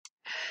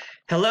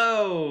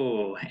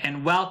Hello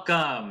and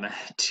welcome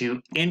to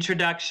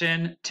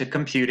Introduction to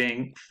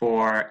Computing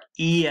for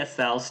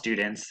ESL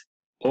students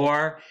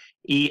or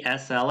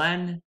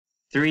ESLN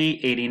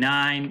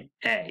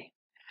 389A.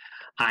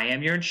 I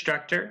am your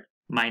instructor.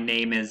 My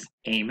name is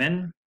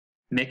Eamon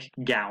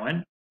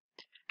McGowan.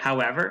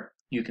 However,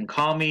 you can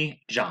call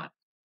me John.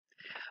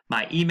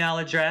 My email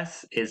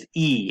address is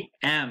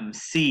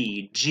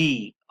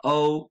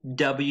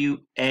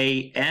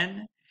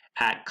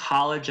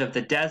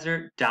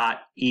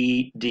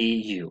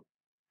emcgOWAN@collegeofthedesert.edu.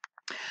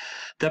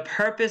 The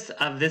purpose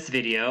of this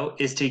video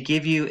is to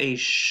give you a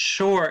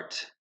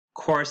short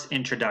course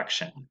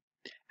introduction.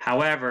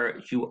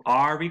 However, you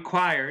are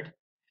required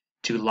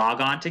to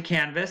log on to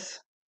Canvas,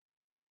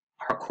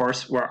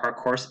 where our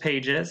course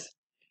page is,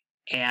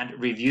 and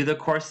review the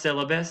course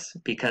syllabus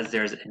because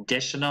there's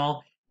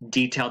additional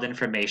detailed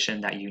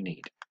information that you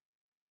need.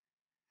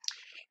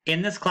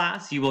 In this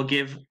class, you will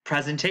give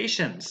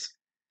presentations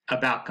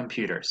about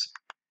computers.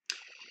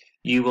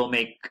 You will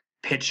make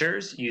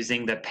pictures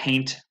using the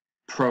Paint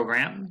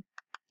program.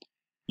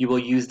 You will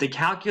use the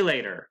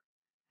calculator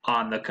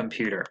on the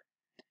computer.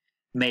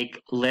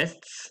 Make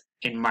lists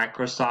in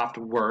Microsoft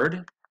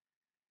Word.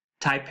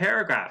 Type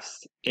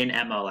paragraphs in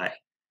MLA.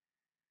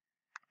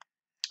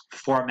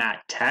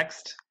 Format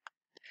text.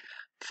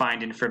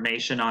 Find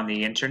information on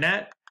the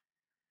internet.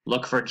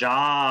 Look for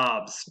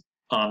jobs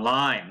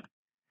online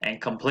and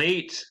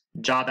complete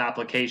job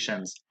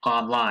applications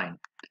online.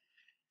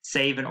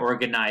 Save and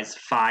organize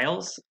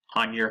files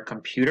on your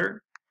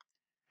computer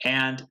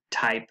and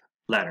type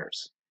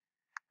letters.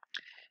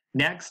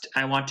 Next,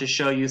 I want to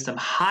show you some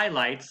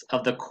highlights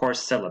of the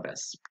course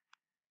syllabus.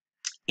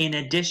 In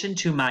addition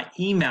to my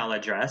email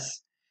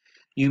address,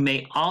 you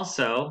may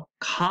also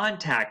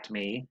contact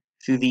me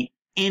through the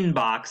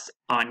inbox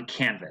on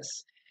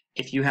Canvas.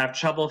 If you have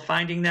trouble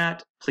finding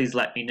that, please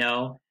let me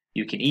know.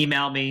 You can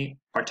email me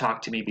or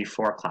talk to me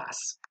before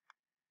class.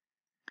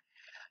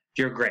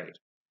 Your grade.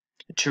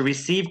 To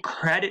receive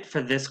credit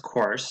for this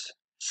course,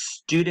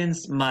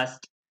 students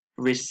must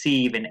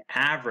receive an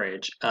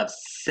average of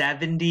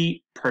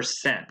 70%.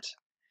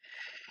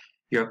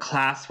 Your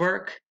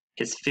classwork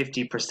is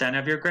 50%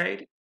 of your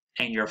grade,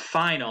 and your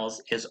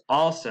finals is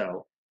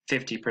also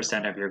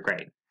 50% of your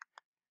grade.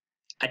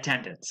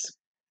 Attendance.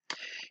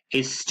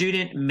 A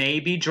student may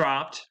be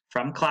dropped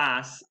from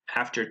class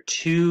after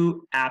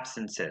 2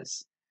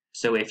 absences.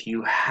 So if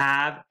you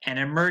have an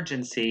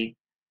emergency,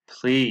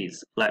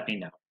 please let me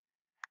know.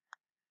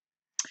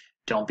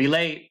 Don't be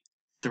late.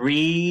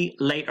 3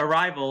 late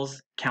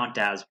arrivals count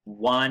as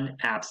 1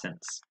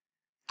 absence.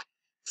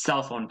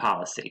 Cell phone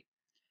policy.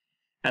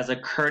 As a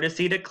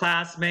courtesy to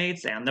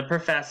classmates and the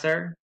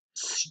professor,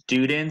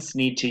 students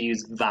need to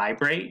use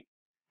vibrate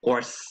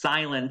or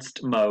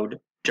silenced mode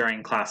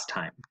during class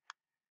time.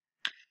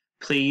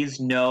 Please,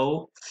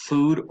 no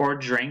food or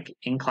drink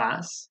in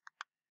class.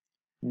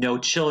 No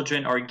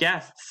children or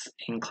guests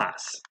in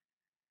class.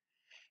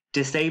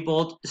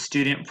 Disabled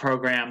student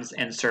programs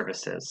and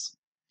services.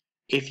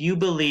 If you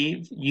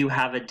believe you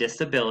have a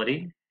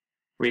disability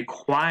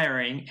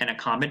requiring an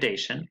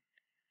accommodation,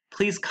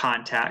 please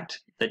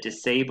contact the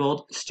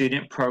Disabled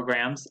Student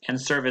Programs and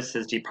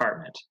Services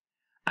Department,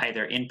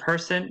 either in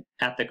person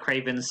at the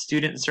Craven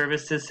Student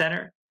Services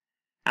Center,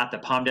 at the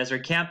Palm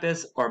Desert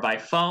campus, or by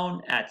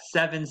phone at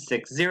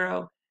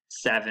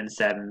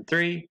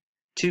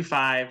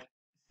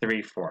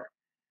 760-773-2534.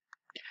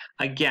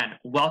 Again,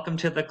 welcome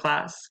to the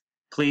class.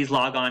 Please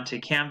log on to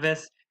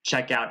Canvas,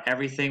 check out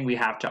everything we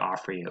have to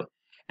offer you,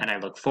 and I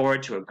look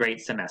forward to a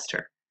great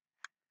semester.